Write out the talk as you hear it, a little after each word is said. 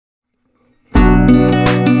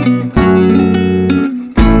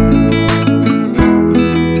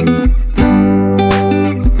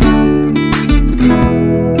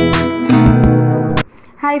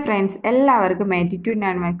Friends, എല്ലാവർക്കും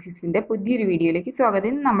 8296ന്റെ പുതിയൊരു വീഡിയോയിലേക്ക് സ്വാഗതം.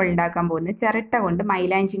 ഇന്ന് നമ്മൾ ഉണ്ടാക്കാൻ പോകുന്നത് ചിരട്ട കൊണ്ട്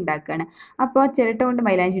മൈലാഞ്ചി ഉണ്ടാക്കുകയാണ്. അപ്പോൾ ചിരട്ട കൊണ്ട്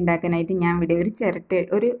മൈലാഞ്ചി ഉണ്ടാക്കാനായിട്ട് ഞാൻ ഇവിടെ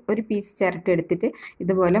ഒരു പീസ് ചിരട്ട എടുത്തിട്ട്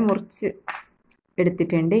ഇതുപോലെ മുറിച്ച്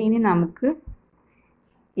എടുത്തിട്ടുണ്ട്. ഇനി നമുക്ക്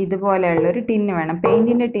ഇതുപോലെയുള്ളൊരു ടിന്ന് വേണം.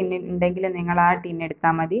 പെയിൻറ്റിൻ്റെ ടിന്ന് ഉണ്ടെങ്കിൽ നിങ്ങൾ ആ ടിന്ന്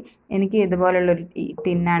എടുത്താൽ മതി. എനിക്ക് ഇതുപോലുള്ളൊരു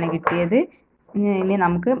ടിന്നാണ് കിട്ടിയത്. ഇനി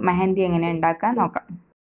നമുക്ക് മെഹന്തി എങ്ങനെ ഉണ്ടാക്കാൻ നോക്കാം.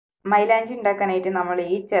 മൈലാഞ്ചി ഉണ്ടാക്കാനായിട്ട് നമ്മൾ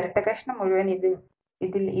ഈ ചിരട്ട കഷ്ണം മുഴുവൻ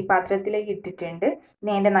ഇതിൽ ഈ പാത്രത്തിലേക്ക് ഇട്ടിട്ടുണ്ട്.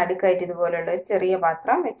 ഇനി അതിൻ്റെ നടുക്കായിട്ട് ഇതുപോലുള്ള ഒരു ചെറിയ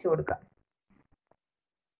പാത്രം വെച്ച് കൊടുക്കാം.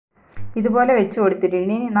 ഇതുപോലെ വെച്ച് കൊടുത്തിട്ടുണ്ട്.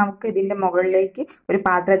 ഇനി നമുക്ക് ഇതിൻ്റെ മുകളിലേക്ക് ഒരു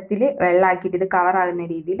പാത്രത്തിൽ വെള്ളമാക്കിയിട്ട് ഇത് കവറാകുന്ന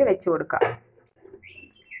രീതിയിൽ വെച്ച് കൊടുക്കാം.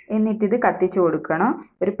 എന്നിട്ടിത് കത്തിച്ച് കൊടുക്കണം.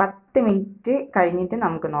 ഒരു 10 മിനിറ്റ് കഴിഞ്ഞിട്ട്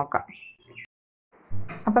നമുക്ക് നോക്കാം.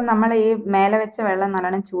 അപ്പം നമ്മൾ ഈ മേലെ വെച്ച വെള്ളം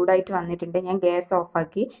നല്ലോണം ചൂടായിട്ട് വന്നിട്ടുണ്ട്. ഞാൻ ഗ്യാസ്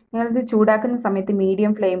ഓഫാക്കി. നിങ്ങളിത് ചൂടാക്കുന്ന സമയത്ത്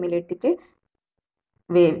മീഡിയം ഫ്ലെയിമിലിട്ടിട്ട്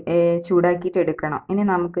ചൂടാക്കിയിട്ട് എടുക്കണം. ഇനി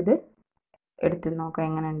നമുക്കിത് എടുത്ത് നോക്കാം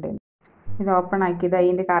എങ്ങനെയുണ്ട്. ഇത് ഓപ്പൺ ആക്കിയത്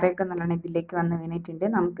അതിൻ്റെ കറിയൊക്കെ നല്ലോണം ഇതിലേക്ക് വന്ന് വീണിട്ടുണ്ട്.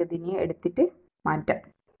 നമുക്കിതിനെ എടുത്തിട്ട് മാറ്റാം.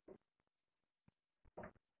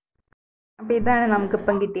 അപ്പോൾ ഇതാണ്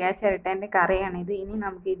നമുക്കിപ്പം കിട്ടിയ ചിരട്ടേൻ്റെ കറിയാണിത്. ഇനി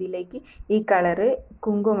നമുക്ക് ഇതിലേക്ക് ഈ കളറ്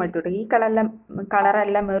കുങ്കുമം ഇട്ട് കൊടുക്കുക. ഈ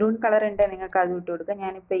കളറല്ല മെറൂൺ കളർ ഉണ്ട്, നിങ്ങൾക്ക് അത് ഇട്ട് കൊടുക്കുക.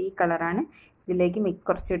 ഞാനിപ്പോൾ ഈ കളറാണ് ഇതിലേക്ക്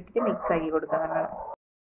കുറച്ചിട്ടിട്ട് മിക്സ് ആക്കി കൊടുക്കുക.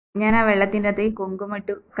 ഞാൻ ആ വെള്ളത്തിൻ്റെ അകത്ത് കുങ്കുമം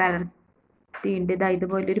ഇട്ട് കലർത്തിയിട്ടുണ്ട്.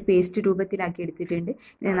 ഇതുപോലെ ഒരു പേസ്റ്റ് രൂപത്തിലാക്കി എടുത്തിട്ടുണ്ട്.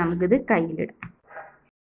 ഇനി നമുക്കിത് കയ്യിലിടാം.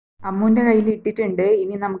 അമ്മൂൻ്റെ കയ്യിൽ ഇട്ടിട്ടുണ്ട്.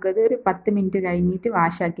 ഇനി നമുക്കത് ഒരു 10 മിനിറ്റ് കഴിഞ്ഞിട്ട്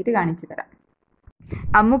വാഷാക്കിയിട്ട് കാണിച്ചു തരാം.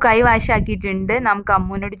 അമ്മു കൈ വാഷാക്കിയിട്ടുണ്ട്. നമുക്ക്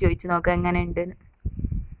അമ്മൂനോട് ചോദിച്ചു നോക്കാം എങ്ങനെയുണ്ട്.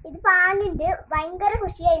 ഇത് പാങ്ങുണ്ട്. ഭയങ്കര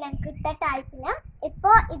ഖുഷിയായി ഞങ്ങൾക്ക് ഇട്ട ടൈപ്പിന്.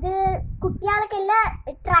 ഇപ്പോൾ ഇത് കുട്ടികൾക്കെല്ലാം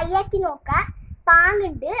ട്രൈ ആക്കി നോക്കാം.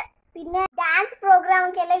 പാങ്ങുണ്ട്. പിന്നെ ഡാൻസ്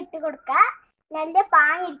പ്രോഗ്രാമൊക്കെ എല്ലാം ഇട്ട് കൊടുക്കുക. നല്ല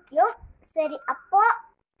പാങ്ങിരിക്കും. ശരി, അപ്പോൾ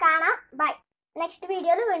കാണാം. ബൈ. നെക്സ്റ്റ്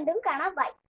വീഡിയോയിൽ വീണ്ടും കാണാം. ബൈ.